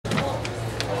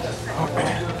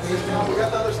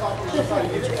On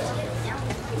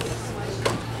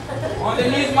the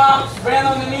knees, Mom. Brand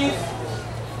on the knees.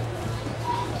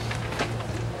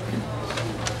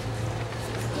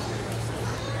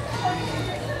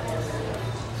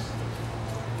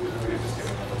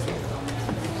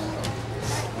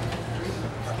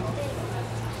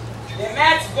 The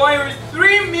mat's going with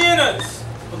 3 minutes.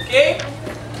 Okay?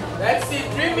 Let's see,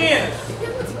 3 minutes.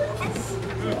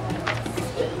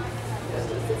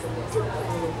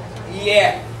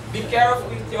 Yeah. Be careful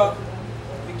with your.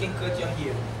 You can cut your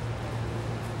heel.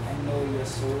 I know you're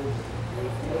so.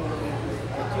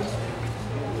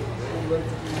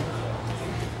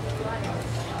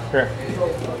 Here. So,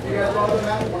 you guys are on the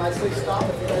mat. When I say stop,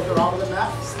 if you guys are out of the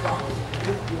mat, stop.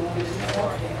 You won't get any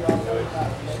more.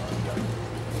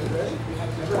 You ready?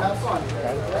 Never have fun.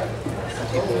 Ready?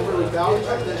 Remember, we bow each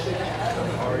other, then shake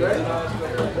hands. Ready?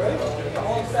 Ready?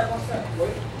 One step.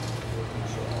 Wait.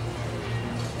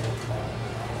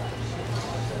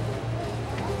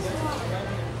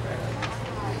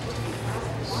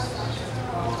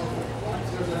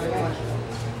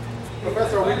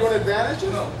 Professor, are we doing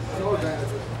advantages? No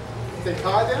advantages. Say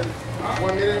tie then?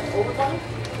 1 minute overtime?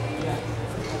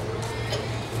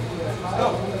 Go.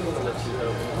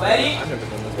 Ready?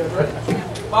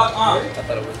 Back on. I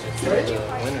thought it was just Ready? the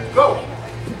winner. Go!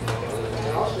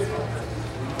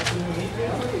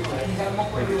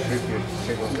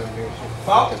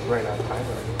 Foul. Right now, time.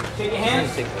 Shake your It's hands.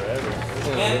 gonna take forever. It's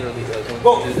gonna And literally go.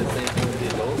 do the same thing with the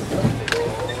adults.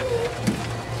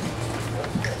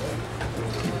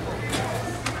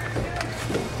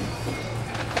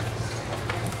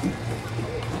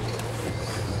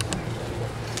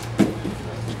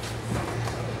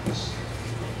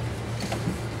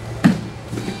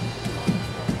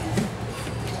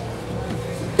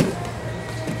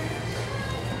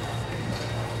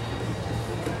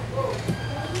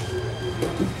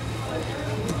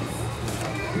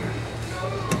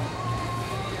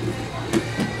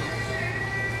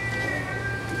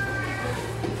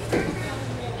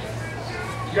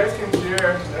 You guys can cheer.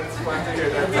 That's fun to hear.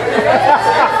 That's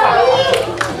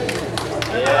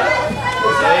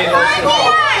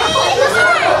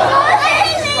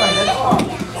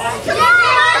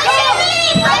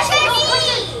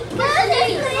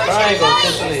Triangle,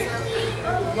 Cecily.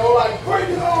 No, like, break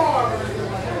it on!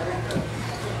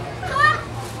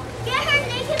 Get her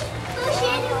naked push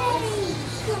anyway.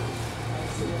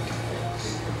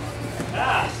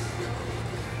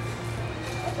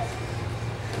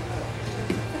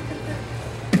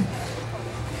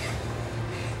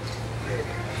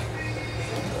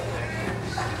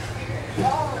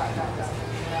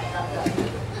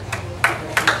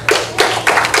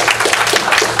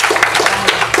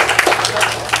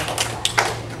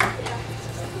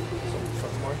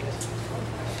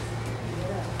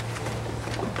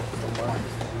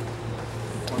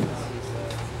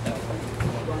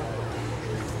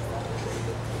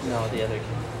 No, the other kid.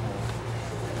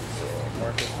 So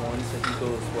Marcus won, so he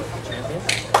goes what, champion?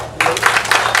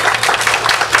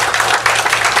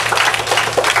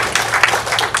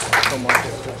 So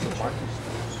Marcus, what's the Marcus?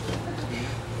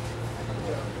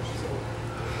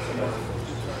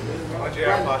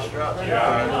 Jayar, posture up.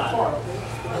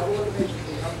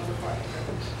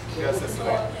 Yes,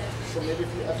 Cecily. So maybe if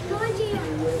you Go on, Jayar.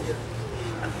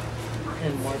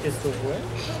 And Marcus goes what?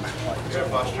 Jayar,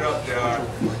 posture up, Jayar.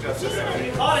 Just Cecily.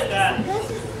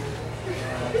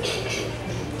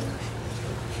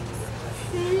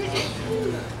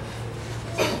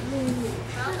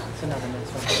 So now the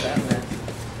next one for that man.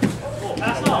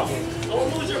 Pass off. Don't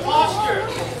lose your posture.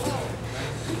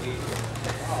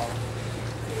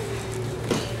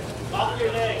 Lock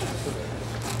your legs.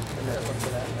 The next one for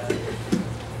that man.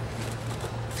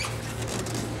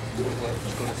 What,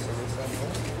 just go to Cecily?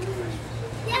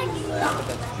 But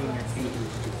that's junior feet.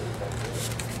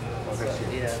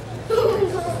 Yeah.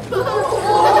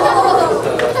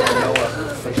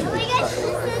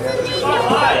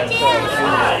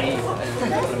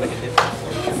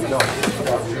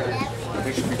 We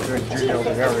should be doing junior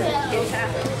over there already.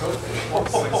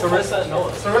 Sarissa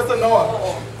Noah. Sarissa Noah.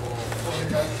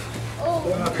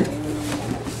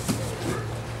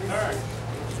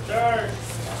 Turn.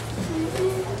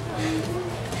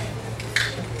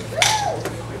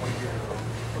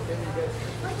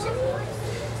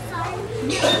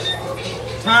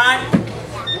 Time.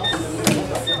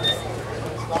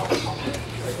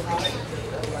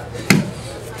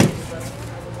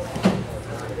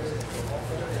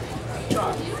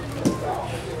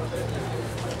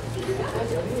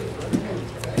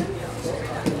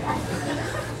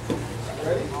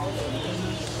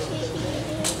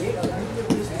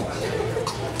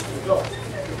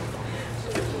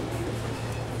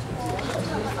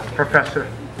 Professor.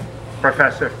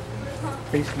 Professor.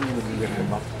 Face me when you lift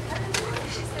him up.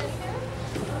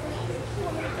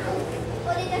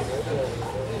 What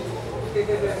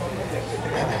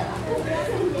did